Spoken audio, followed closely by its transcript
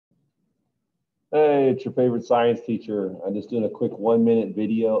Hey, it's your favorite science teacher. I'm just doing a quick 1-minute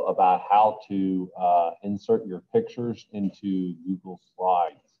video about how to insert your pictures into Google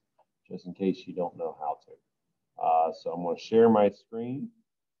Slides, just in case you don't know how to. So I'm going to share my screen.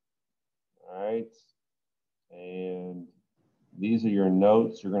 All right. And these are your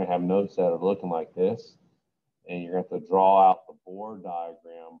notes. You're going to have notes that are looking like this. And you're going to have to draw out the Bohr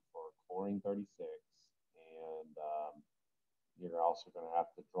diagram for chlorine 36. And you're also going to have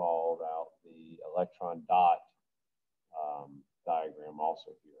to draw out the electron dot diagram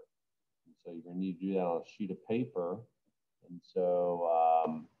also here. And so you're going to need to do that on a sheet of paper. And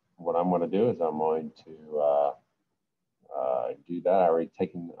so what I'm going to do is I'm going to do that.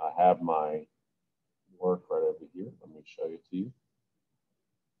 I have my work right over here. Let me show it to you.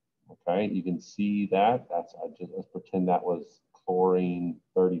 Okay, you can see that. Let's pretend that was chlorine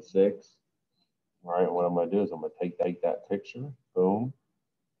 36. All right, what I'm going to do is I'm going to take that picture. Boom.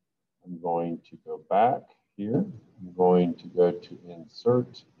 I'm going to go back here. I'm going to go to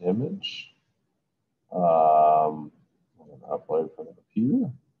insert image. I'm going to upload from the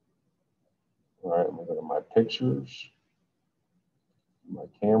computer. All right, I'm going to go to my pictures. My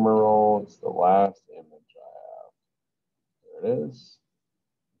camera roll. It's the last image I have. There it is.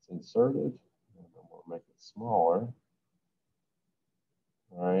 It's inserted. And I'm going to make it smaller.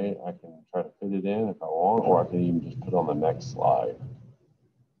 All right, I can try to fit it in if I want, or I can even just put it on the next slide.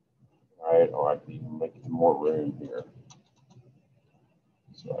 All right, or I can even make more room here.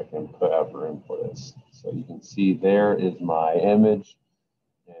 So I can have room for this. So you can see there is my image.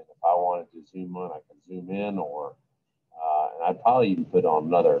 And if I wanted to zoom in, I can zoom in, or and I'd probably even put on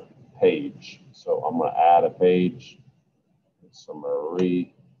another page. So I'm going to add a page. So I'm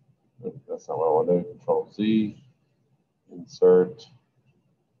going to that's not what I want to do. Control Z, insert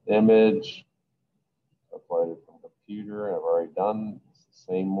image, upload it from computer. I've already done it's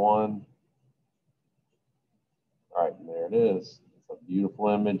the same one. All right, and there it is. It's a beautiful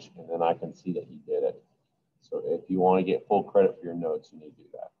image, and then I can see that you did it. So if you want to get full credit for your notes, you need to do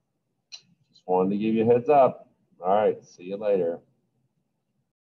that. Just wanted to give you a heads up. All right, see you later.